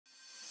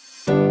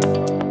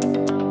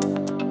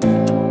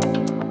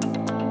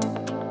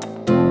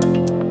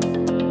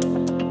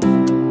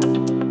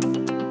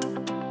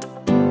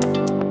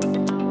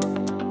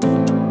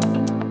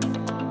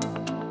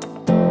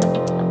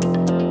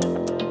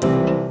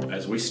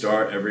we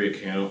start every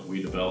account,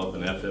 we develop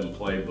an FM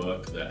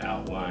Playbook that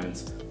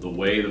outlines the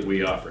way that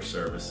we offer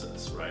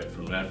services, right?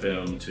 From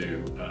FM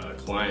to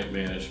client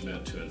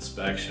management to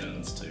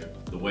inspections to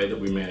the way that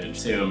we manage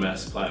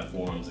CMS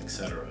platforms,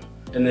 etc.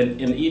 And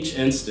then in each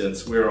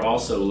instance, we're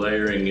also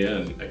layering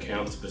in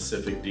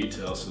account-specific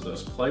details to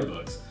those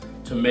playbooks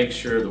to make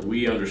sure that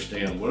we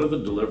understand what are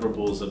the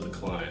deliverables of the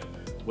client,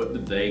 what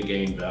did they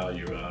gain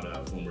value out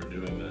of when we're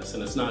doing this,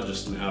 and it's not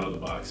just an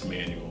out-of-the-box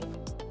manual.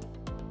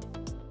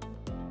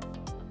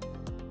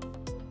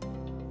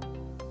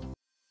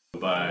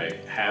 By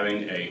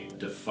having a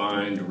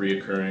defined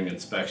reoccurring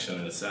inspection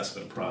and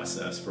assessment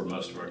process for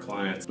most of our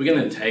clients, we can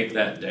then take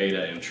that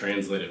data and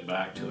translate it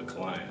back to the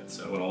client.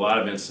 So in a lot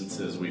of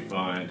instances we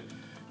find,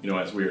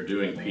 as we are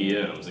doing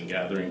PMs and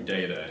gathering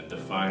data and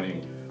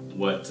defining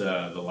what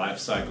the life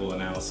cycle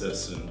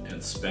analysis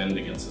and spend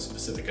against a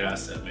specific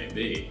asset may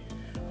be,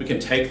 we can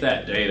take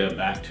that data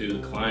back to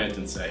the client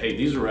and say, hey,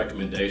 these are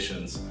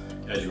recommendations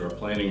as you are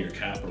planning your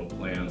capital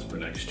plans for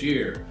next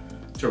year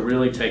to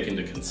really take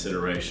into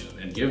consideration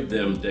and give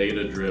them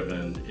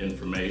data-driven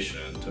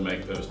information to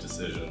make those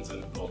decisions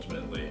and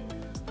ultimately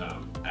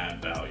add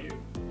value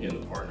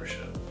in the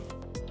partnership.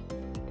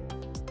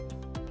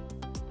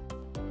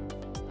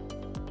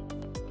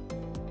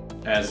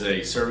 As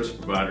a service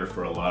provider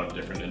for a lot of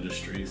different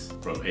industries,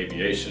 from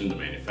aviation to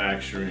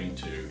manufacturing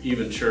to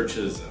even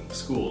churches and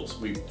schools,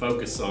 we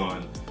focus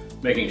on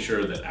making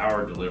sure that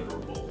our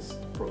deliverables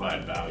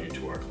provide value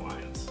to our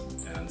clients.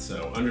 And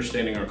so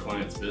understanding our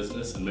client's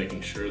business and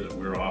making sure that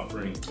we're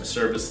offering a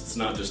service that's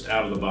not just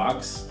out of the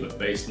box, but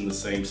based in the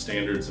same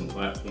standards and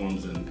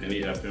platforms in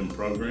any FM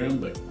program,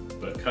 but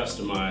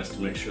customized to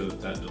make sure that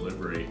that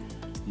delivery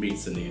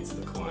meets the needs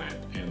of the client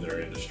and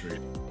their industry.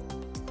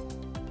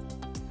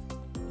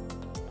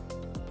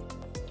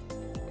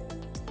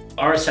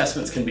 Our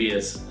assessments can be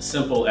as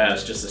simple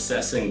as just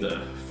assessing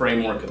the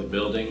framework of the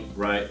building,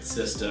 right?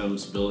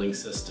 Systems, building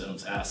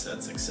systems,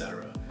 assets,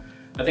 etc.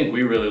 I think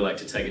we really like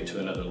to take it to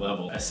another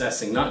level,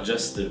 assessing not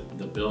just the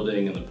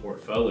building and the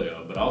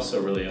portfolio, but also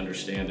really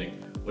understanding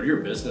what are your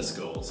business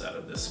goals out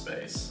of this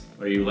space?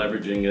 Are you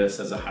leveraging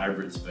this as a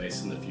hybrid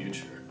space in the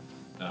future?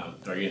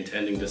 Are you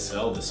intending to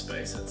sell this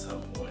space at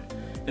some point?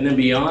 And then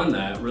beyond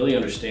that, really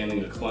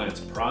understanding the client's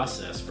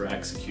process for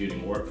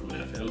executing work from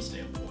an FM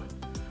standpoint.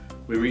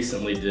 We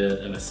recently did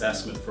an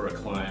assessment for a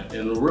client,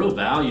 and the real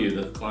value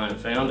that the client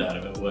found out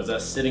of it was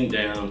us sitting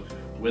down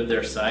with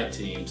their site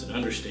teams and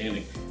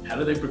understanding how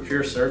do they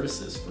procure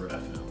services for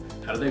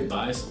FM? How do they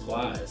buy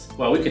supplies?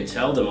 While we could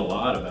tell them a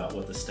lot about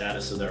what the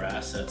status of their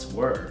assets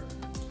were,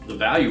 the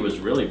value was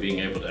really being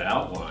able to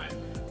outline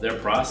their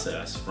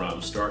process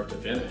from start to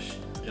finish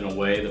in a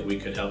way that we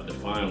could help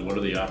define what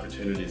are the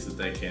opportunities that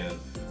they can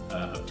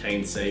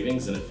obtain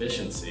savings and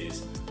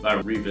efficiencies by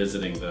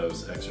revisiting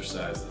those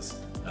exercises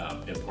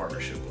in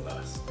partnership with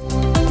us.